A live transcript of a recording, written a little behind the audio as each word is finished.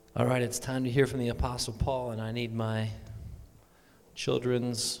All right, it's time to hear from the Apostle Paul, and I need my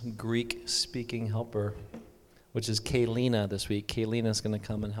children's Greek-speaking helper, which is Kaylina this week. Kaylina's going to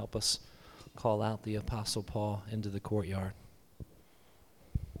come and help us call out the Apostle Paul into the courtyard.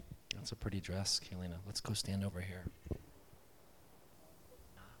 That's a pretty dress, Kaylina. Let's go stand over here.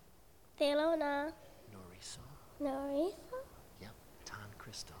 Delona. Norisa. Norisa. Yep, Tan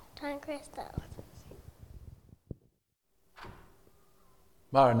Cristo. Tan Cristo.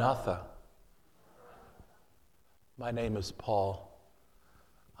 Maranatha. My name is Paul.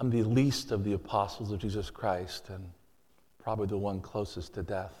 I'm the least of the apostles of Jesus Christ and probably the one closest to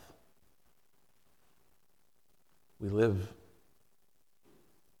death. We live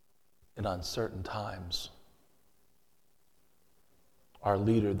in uncertain times. Our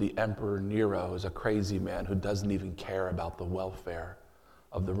leader, the Emperor Nero, is a crazy man who doesn't even care about the welfare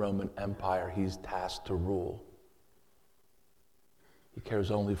of the Roman Empire he's tasked to rule. He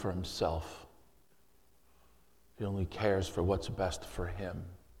cares only for himself. He only cares for what's best for him.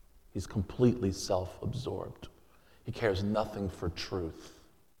 He's completely self-absorbed. He cares nothing for truth.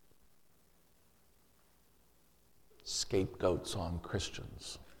 Scapegoats on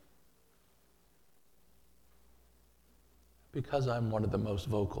Christians. Because I'm one of the most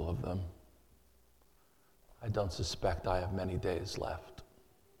vocal of them, I don't suspect I have many days left.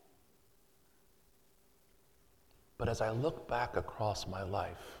 But as I look back across my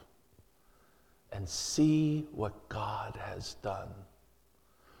life and see what God has done,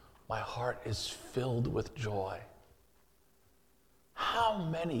 my heart is filled with joy. How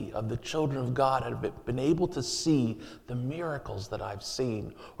many of the children of God have been able to see the miracles that I've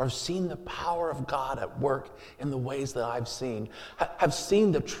seen, or seen the power of God at work in the ways that I've seen, have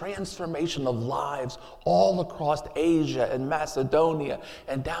seen the transformation of lives all across Asia and Macedonia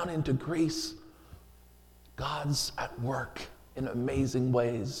and down into Greece? God's at work in amazing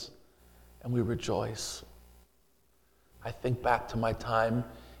ways, and we rejoice. I think back to my time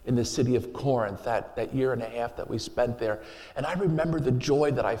in the city of Corinth, that year and a half that we spent there, and I remember the joy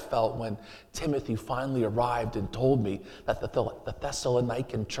that I felt when Timothy finally arrived and told me that the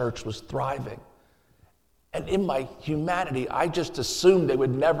Thessalonican church was thriving. And in my humanity, I just assumed they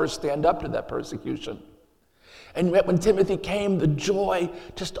would never stand up to that persecution. And yet when Timothy came, the joy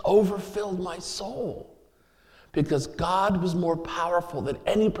just overfilled my soul. Because God was more powerful than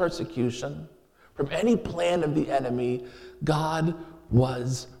any persecution, from any plan of the enemy. God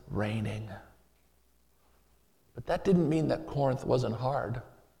was reigning. But that didn't mean that Corinth wasn't hard.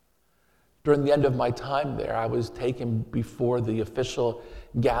 During the end of my time there, I was taken before the official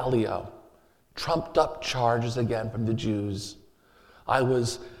Gallio, trumped up charges again from the Jews. I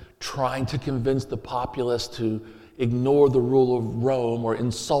was trying to convince the populace to ignore the rule of Rome or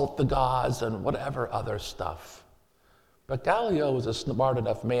insult the gods and whatever other stuff. But Gallio was a smart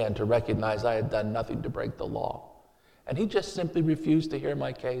enough man to recognize I had done nothing to break the law. And he just simply refused to hear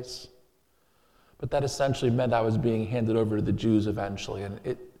my case. But that essentially meant I was being handed over to the Jews eventually, and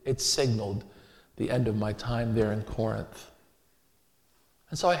it signaled the end of my time there in Corinth.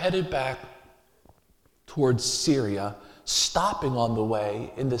 And so I headed back towards Syria, stopping on the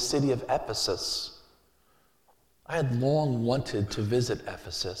way in the city of Ephesus. I had long wanted to visit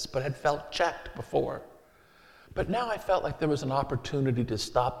Ephesus, but had felt checked before. But now I felt like there was an opportunity to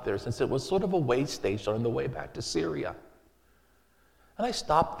stop there, since it was sort of a way station on the way back to Syria. And I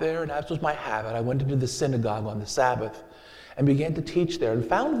stopped there, and as was my habit, I went into the synagogue on the Sabbath and began to teach there, and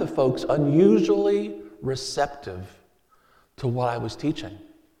found the folks unusually receptive to what I was teaching.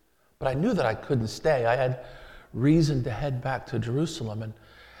 But I knew that I couldn't stay. I had reason to head back to Jerusalem,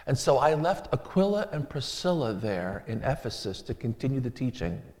 and so I left Aquila and Priscilla there in Ephesus to continue the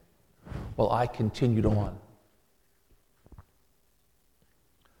teaching while I continued on.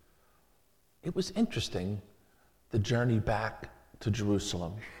 It was interesting, the journey back to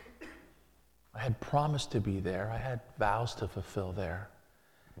Jerusalem. I had promised to be there. I had vows to fulfill there.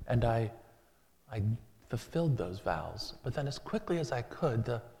 And I fulfilled those vows. But then as quickly as I could,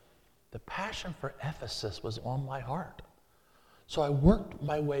 the passion for Ephesus was on my heart. So I worked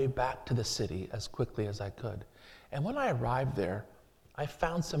my way back to the city as quickly as I could. And when I arrived there, I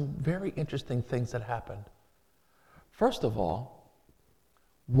found some very interesting things that happened. First of all,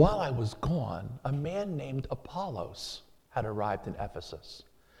 while I was gone, a man named Apollos had arrived in Ephesus.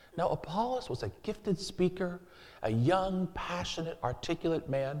 Now, Apollos was a gifted speaker, a young, passionate, articulate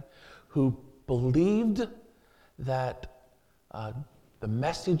man who believed that the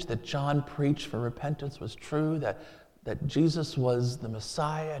message that John preached for repentance was true, that Jesus was the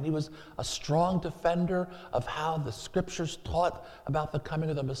Messiah, and he was a strong defender of how the scriptures taught about the coming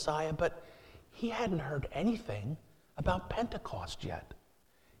of the Messiah, but he hadn't heard anything about Pentecost yet.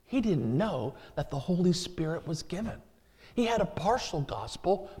 he didn't know that the Holy Spirit was given. He had a partial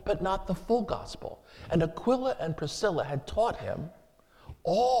gospel, but not the full gospel. And Aquila and Priscilla had taught him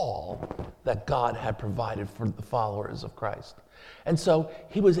all that God had provided for the followers of Christ. And so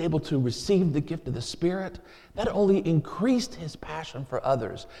he was able to receive the gift of the Spirit. That only increased his passion for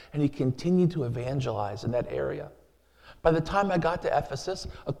others, and he continued to evangelize in that area. By the time I got to Ephesus,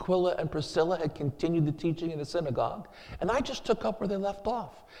 Aquila and Priscilla had continued the teaching in the synagogue, and I just took up where they left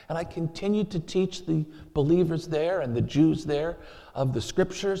off. And I continued to teach the believers there and the Jews there of the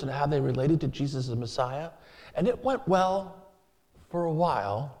scriptures and how they related to Jesus as Messiah. And it went well for a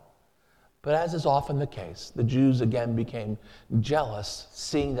while, but as is often the case, the Jews again became jealous,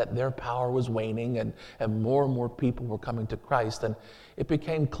 seeing that their power was waning and more people were coming to Christ. And it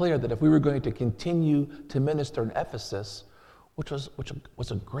became clear that if we were going to continue to minister in Ephesus, which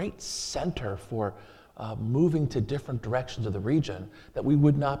was a great center for moving to different directions of the region, that we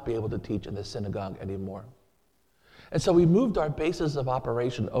would not be able to teach in the synagogue anymore. And so we moved our basis of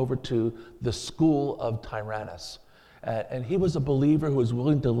operation over to the school of Tyrannus. And he was a believer who was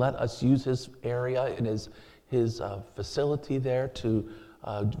willing to let us use his area and his facility there to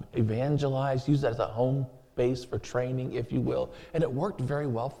evangelize, use that as a home base for training, if you will. And it worked very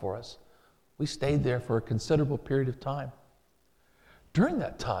well for us. We stayed there for a considerable period of time. During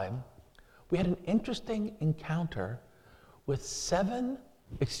that time, we had an interesting encounter with 12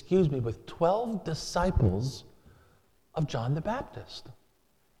 disciples of John the Baptist.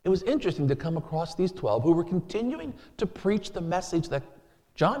 It was interesting to come across these 12 who were continuing to preach the message that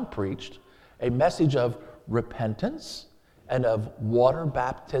John preached, a message of repentance and of water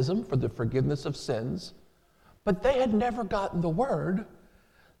baptism for the forgiveness of sins, but they had never gotten the word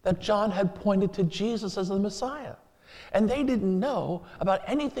that John had pointed to Jesus as the Messiah. And they didn't know about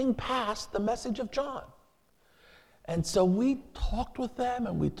anything past the message of John. And so we talked with them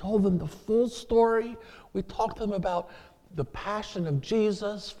and we told them the full story. We talked to them about the passion of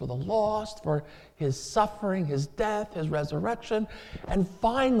Jesus for the lost, for his suffering, his death, his resurrection. And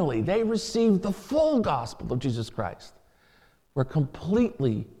finally, they received the full gospel of Jesus Christ. Were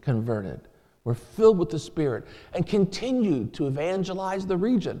completely converted, were filled with the Spirit, and continued to evangelize the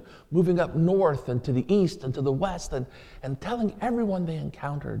region, moving up north and to the east and to the west, and telling everyone they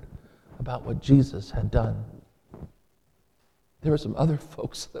encountered about what Jesus had done. There were some other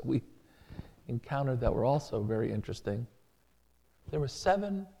folks that we encountered that were also very interesting. There were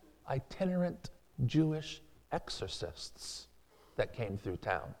 7 itinerant Jewish exorcists that came through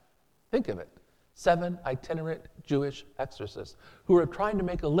town. Think of it. 7 itinerant Jewish exorcists who were trying to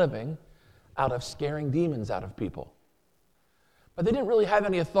make a living out of scaring demons out of people. But they didn't really have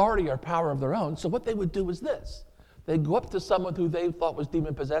any authority or power of their own, so what they would do was this. They'd go up to someone who they thought was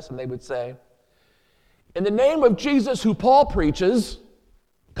demon-possessed, and they would say, "In the name of Jesus who Paul preaches,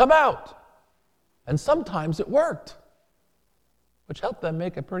 come out." And sometimes it worked, which helped them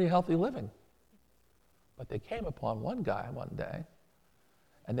make a pretty healthy living. But they came upon one guy one day,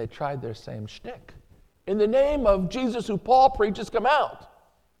 and they tried their same shtick. "In the name of Jesus who Paul preaches, come out."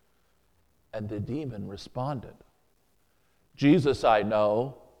 And the demon responded, "Jesus I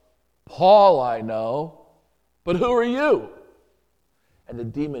know, Paul I know, but who are you?" And the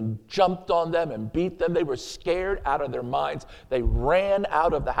demon jumped on them and beat them. They were scared out of their minds. They ran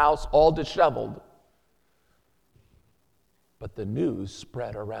out of the house all disheveled. But the news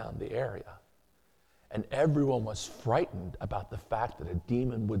spread around the area. And everyone was frightened about the fact that a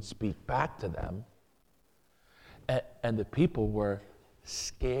demon would speak back to them. And the people were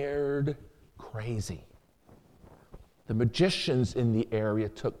scared crazy. The magicians in the area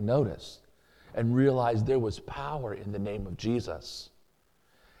took notice and realized there was power in the name of Jesus.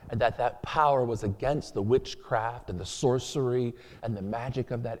 And that power was against the witchcraft and the sorcery and the magic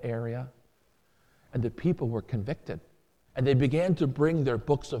of that area. And the people were convicted. And they began to bring their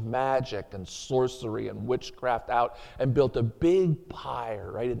books of magic and sorcery and witchcraft out and built a big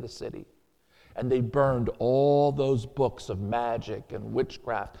pyre right in the city. And they burned all those books of magic and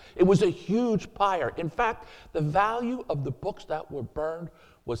witchcraft. It was a huge pyre. In fact, the value of the books that were burned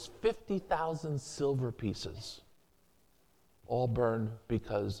was 50,000 silver pieces. All burned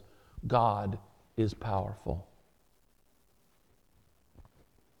because God is powerful.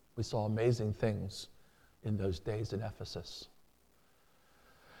 We saw amazing things in those days in Ephesus.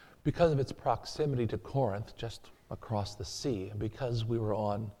 Because of its proximity to Corinth, just across the sea, and because we were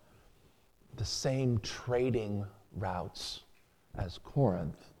on the same trading routes as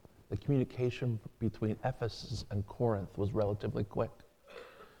Corinth, the communication between Ephesus and Corinth was relatively quick.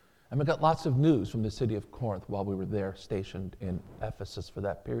 And we got lots of news from the city of Corinth while we were there stationed in Ephesus for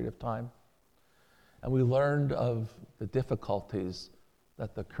that period of time. And we learned of the difficulties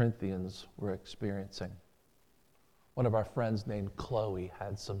that the Corinthians were experiencing. One of our friends named Chloe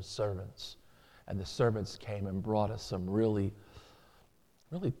had some servants, and the servants came and brought us some really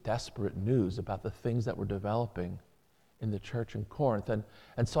desperate news about the things that were developing in the church in Corinth.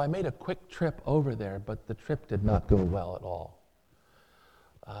 And so I made a quick trip over there, but the trip did not go well at all.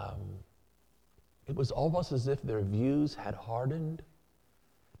 It was almost as if their views had hardened,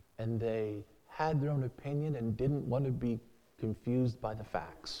 and they had their own opinion and didn't want to be confused by the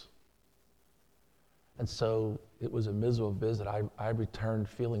facts. And so it was a miserable visit. I returned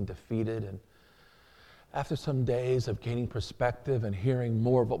feeling defeated, and after some days of gaining perspective and hearing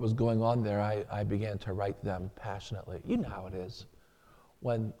more of what was going on there, I began to write them passionately. You know how it is.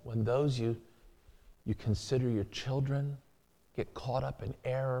 When those you consider your children get caught up in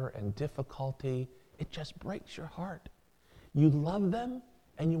error and difficulty, it just breaks your heart. You love them,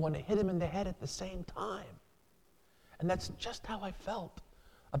 and you want to hit them in the head at the same time. And that's just how I felt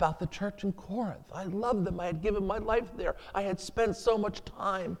about the church in Corinth. I loved them. I had given my life there. I had spent so much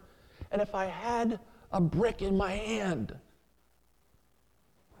time. And if I had a brick in my hand,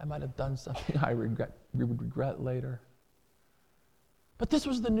 I might have done something we would regret later. But this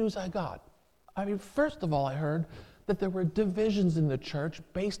was the news I got. I mean, first of all, I heard that there were divisions in the church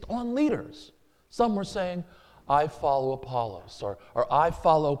based on leaders. Some were saying, I follow Apollos, or I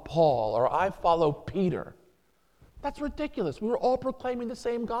follow Paul, or I follow Peter. That's ridiculous. We were all proclaiming the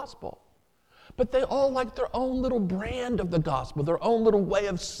same gospel. But they all liked their own little brand of the gospel, their own little way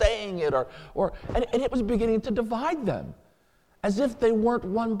of saying it, and it was beginning to divide them, as if they weren't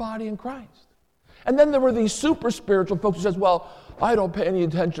one body in Christ. And then there were these super spiritual folks who says, well, I don't pay any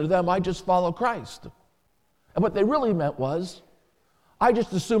attention to them, I just follow Christ. And what they really meant was, I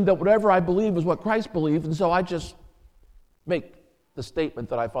just assumed that whatever I believe is what Christ believed, and so I just make the statement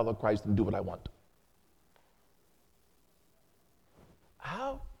that I follow Christ and do what I want.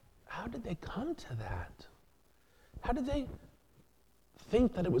 How did they come to that? How did they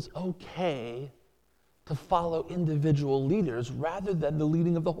think that it was okay to follow individual leaders rather than the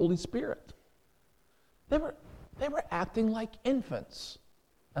leading of the Holy Spirit? They were acting like infants,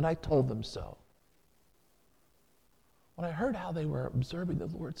 and I told them so. When I heard how they were observing the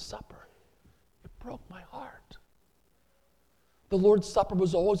Lord's Supper, it broke my heart. The Lord's Supper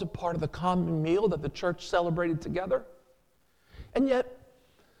was always a part of the common meal that the church celebrated together. And yet,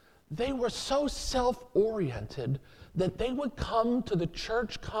 they were so self-oriented that they would come to the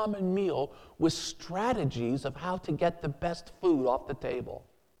church common meal with strategies of how to get the best food off the table.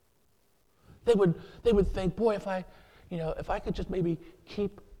 They would think, boy, if I could just maybe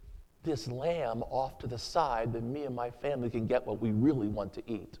keep this lamb off to the side, then me and my family can get what we really want to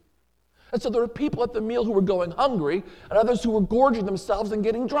eat. And so there were people at the meal who were going hungry, and others who were gorging themselves and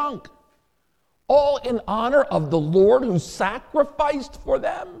getting drunk, all in honor of the Lord who sacrificed for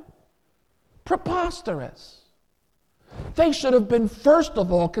them. Preposterous. They should have been first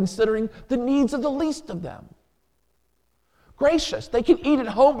of all considering the needs of the least of them. Gracious, they can eat at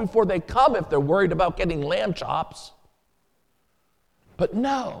home before they come if they're worried about getting lamb chops. But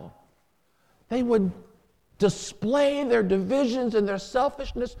no, they would display their divisions and their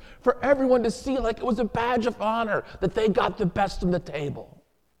selfishness for everyone to see, like it was a badge of honor that they got the best of the table.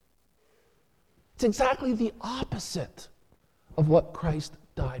 It's exactly the opposite of what Christ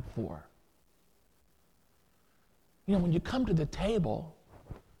died for. You know, when you come to the table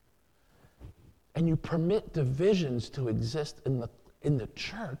and you permit divisions to exist in the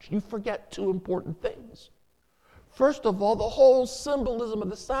church, you forget two important things. First of all, the whole symbolism of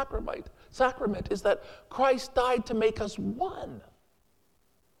the sacrament is that Christ died to make us one.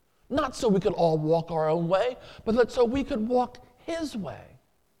 Not so we could all walk our own way, but so we could walk His way.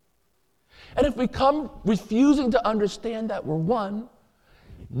 And if we come refusing to understand that we're one,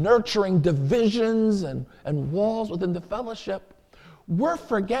 nurturing divisions and walls within the fellowship, we're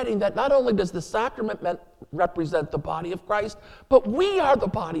forgetting that not only does the sacrament represent the body of Christ, but we are the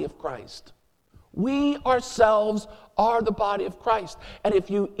body of Christ. We ourselves are the body of Christ. And if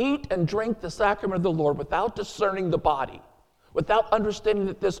you eat and drink the sacrament of the Lord without discerning the body, without understanding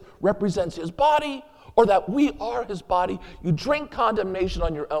that this represents His body or that we are His body, you drink condemnation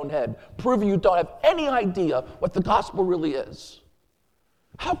on your own head, proving you don't have any idea what the gospel really is.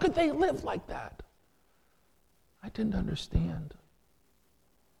 How could they live like that? I didn't understand.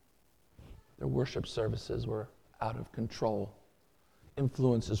 Their worship services were out of control.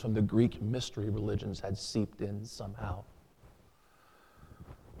 Influences from the Greek mystery religions had seeped in somehow.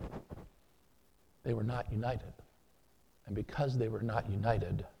 They were not united. And because they were not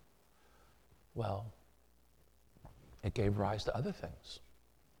united, well, it gave rise to other things.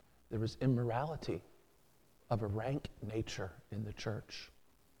 There was immorality of a rank nature in the church.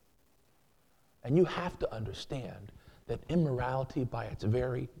 And you have to understand that immorality by its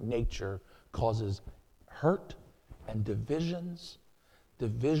very nature causes hurt and divisions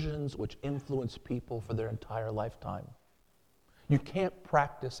which influence people for their entire lifetime. You can't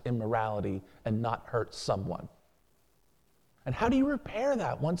practice immorality and not hurt someone. And how do you repair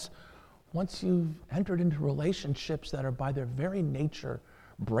that once you've entered into relationships that are by their very nature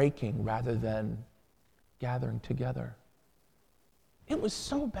breaking rather than gathering together? It was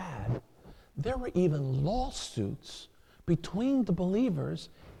so bad, there were even lawsuits between the believers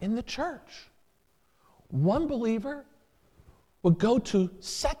in the church. One believer would go to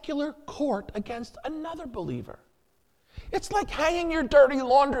secular court against another believer. It's like hanging your dirty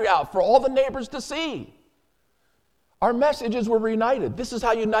laundry out for all the neighbors to see. Our message is we're united. This is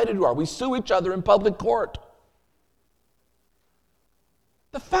how united we are. We sue each other in public court.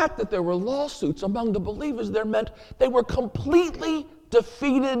 The fact that there were lawsuits among the believers there meant they were completely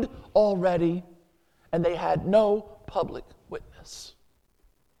defeated already, and they had no public witness.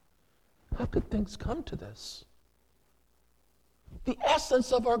 How could things come to this? The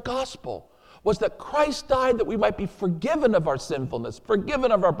essence of our gospel was that Christ died that we might be forgiven of our sinfulness,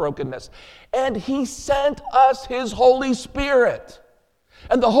 forgiven of our brokenness, and he sent us his Holy Spirit.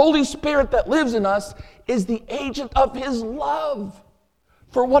 And the Holy Spirit that lives in us is the agent of his love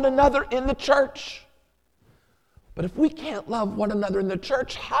for one another in the church. But if we can't love one another in the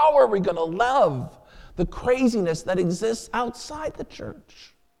church, how are we going to love the craziness that exists outside the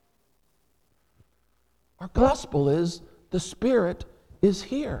church? Our gospel is the Spirit is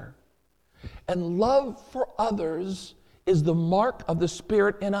here. And love for others is the mark of the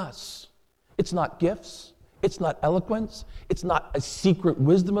Spirit in us. It's not gifts. It's not eloquence. It's not a secret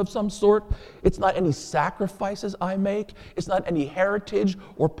wisdom of some sort. It's not any sacrifices I make. It's not any heritage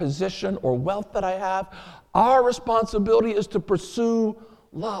or position or wealth that I have. Our responsibility is to pursue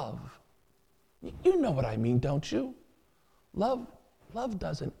love. You know what I mean, don't you? Love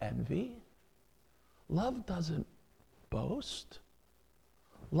doesn't envy. Love doesn't boast.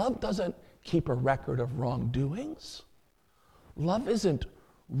 Love doesn't keep a record of wrongdoings. Love isn't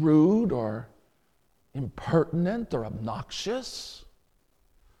rude or impertinent or obnoxious.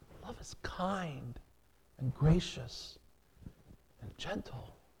 Love is kind and gracious and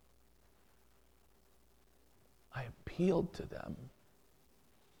gentle. I appealed to them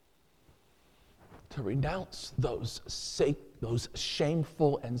to renounce those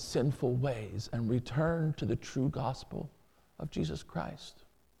shameful and sinful ways and return to the true gospel of Jesus Christ.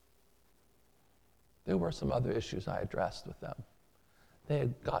 There were some other issues I addressed with them. They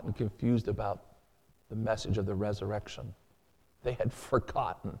had gotten confused about the message of the resurrection. They had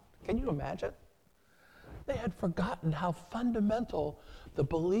forgotten. Can you imagine? They had forgotten how fundamental the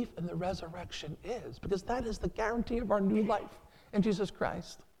belief in the resurrection is, because that is the guarantee of our new life in Jesus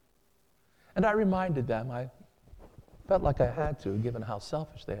Christ. And I reminded them, I felt like I had to, given how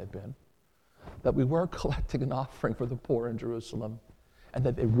selfish they had been, that we were collecting an offering for the poor in Jerusalem, and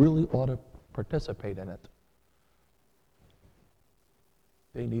that they really ought to participate in it.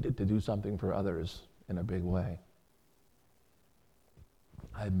 They needed to do something for others in a big way.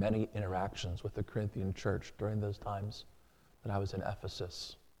 I had many interactions with the Corinthian church during those times that I was in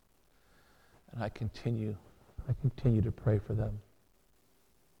Ephesus. And I continue to pray for them.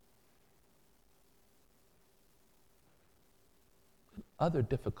 Other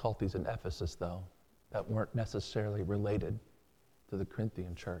difficulties in Ephesus, though, that weren't necessarily related to the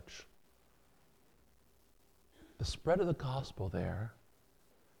Corinthian church. The spread of the gospel there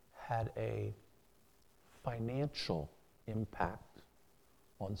had a financial impact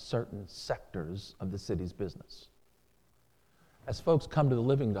on certain sectors of the city's business. As folks come to the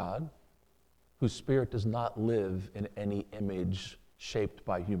living God, whose spirit does not live in any image shaped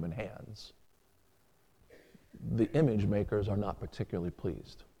by human hands, the image makers are not particularly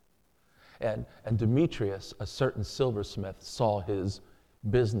pleased. And Demetrius, a certain silversmith, saw his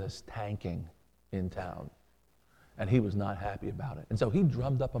business tanking in town, and he was not happy about it. And so he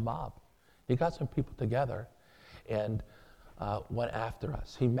drummed up a mob. He got some people together and went after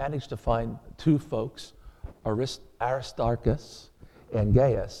us. He managed to find two folks, Aristarchus and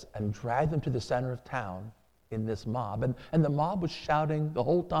Gaius, and drag them to the center of town in this mob. And the mob was shouting the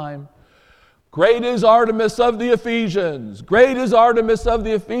whole time, "Great is Artemis of the Ephesians! Great is Artemis of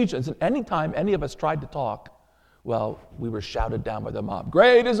the Ephesians!" And anytime any of us tried to talk, well, we were shouted down by the mob.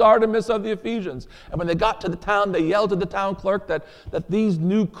 "Great is Artemis of the Ephesians!" And when they got to the town, they yelled to the town clerk that these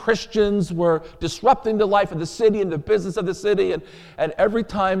new Christians were disrupting the life of the city and the business of the city. And every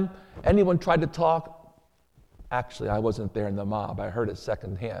time anyone tried to talk, actually, I wasn't there in the mob. I heard it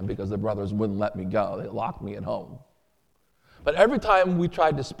secondhand because the brothers wouldn't let me go. They locked me at home. But every time we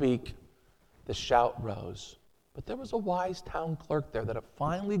tried to speak, the shout rose. But there was a wise town clerk there that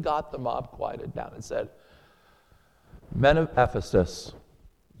finally got the mob quieted down and said, "Men of Ephesus,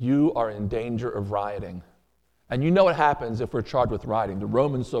 you are in danger of rioting. And you know what happens if we're charged with rioting. The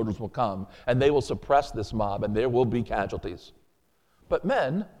Roman soldiers will come, and they will suppress this mob, and there will be casualties. But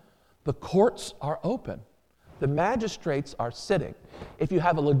men, the courts are open. The magistrates are sitting. If you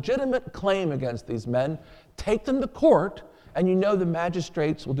have a legitimate claim against these men, take them to court, and you know the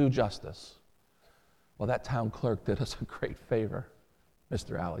magistrates will do justice." Well, that town clerk did us a great favor,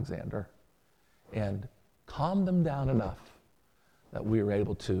 Mr. Alexander, and calmed them down enough that we were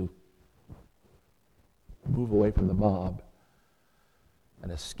able to move away from the mob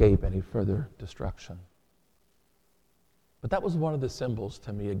and escape any further destruction. But that was one of the symbols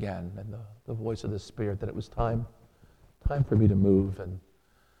to me again, and the voice of the Spirit, that it was time for me to move. And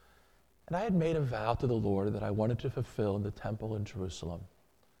I had made a vow to the Lord that I wanted to fulfill in the temple in Jerusalem.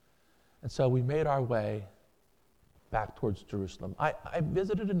 And so we made our way back towards Jerusalem. I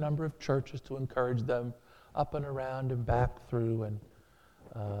visited a number of churches to encourage them up and around and back through, and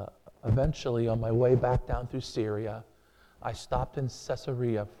eventually on my way back down through Syria, I stopped in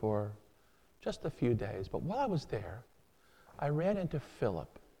Caesarea for just a few days. But while I was there, I ran into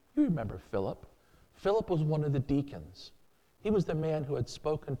Philip. You remember Philip. Philip was one of the deacons. He was the man who had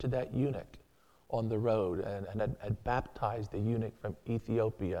spoken to that eunuch on the road and had baptized the eunuch from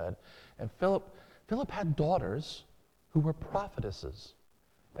Ethiopia. And Philip had daughters who were prophetesses.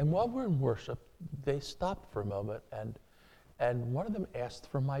 And while we're in worship, they stopped for a moment, and one of them asked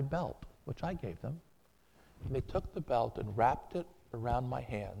for my belt, which I gave them. And they took the belt and wrapped it around my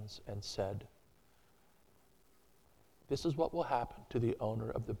hands and said, "This is what will happen to the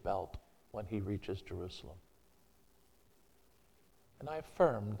owner of the belt when he reaches Jerusalem." And I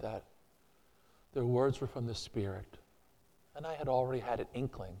affirmed that their words were from the Spirit. And I had already had an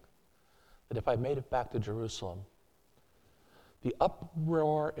inkling that if I made it back to Jerusalem, the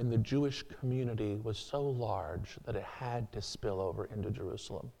uproar in the Jewish community was so large that it had to spill over into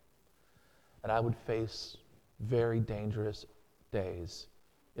Jerusalem. And I would face very dangerous days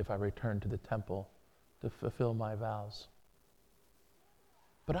if I returned to the temple to fulfill my vows.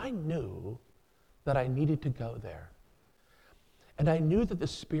 But I knew that I needed to go there. And I knew that the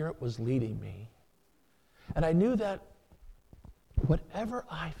Spirit was leading me. And I knew that whatever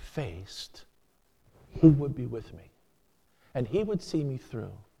I faced, He would be with me. And He would see me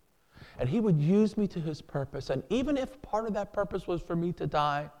through. And He would use me to His purpose. And even if part of that purpose was for me to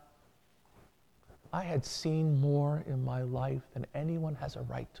die, I had seen more in my life than anyone has a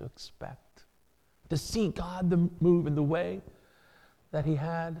right to expect. To see God move in the way that He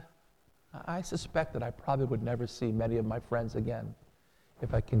had, I suspect that I probably would never see many of my friends again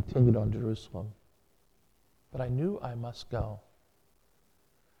if I continued on Jerusalem. But I knew I must go.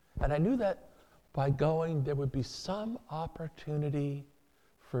 And I knew that by going, there would be some opportunity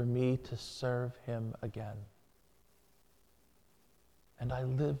for me to serve Him again. And I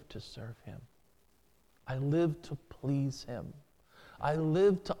lived to serve Him. I lived to please Him. I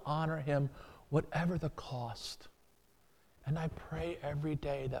lived to honor Him, whatever the cost. And I pray every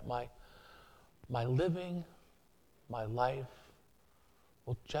day that my living, my life,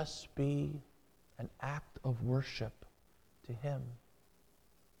 will just be an act of worship to Him.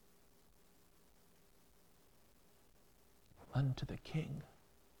 Unto the King,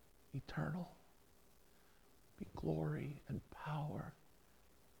 eternal, be glory and power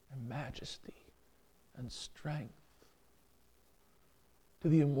and majesty and strength. To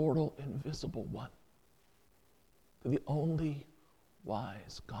the immortal, invisible one, to the only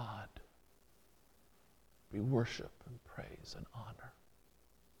wise God, be worship and praise and honor.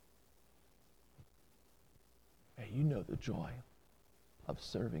 May you know the joy of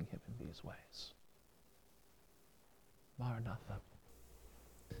serving Him in these ways. Maranatha.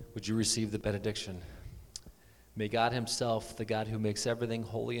 Would you receive the benediction? May God Himself, the God who makes everything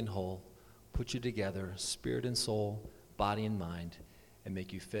holy and whole, put you together, spirit and soul, body and mind, and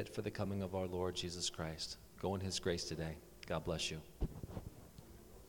make you fit for the coming of our Lord Jesus Christ. Go in His grace today. God bless you.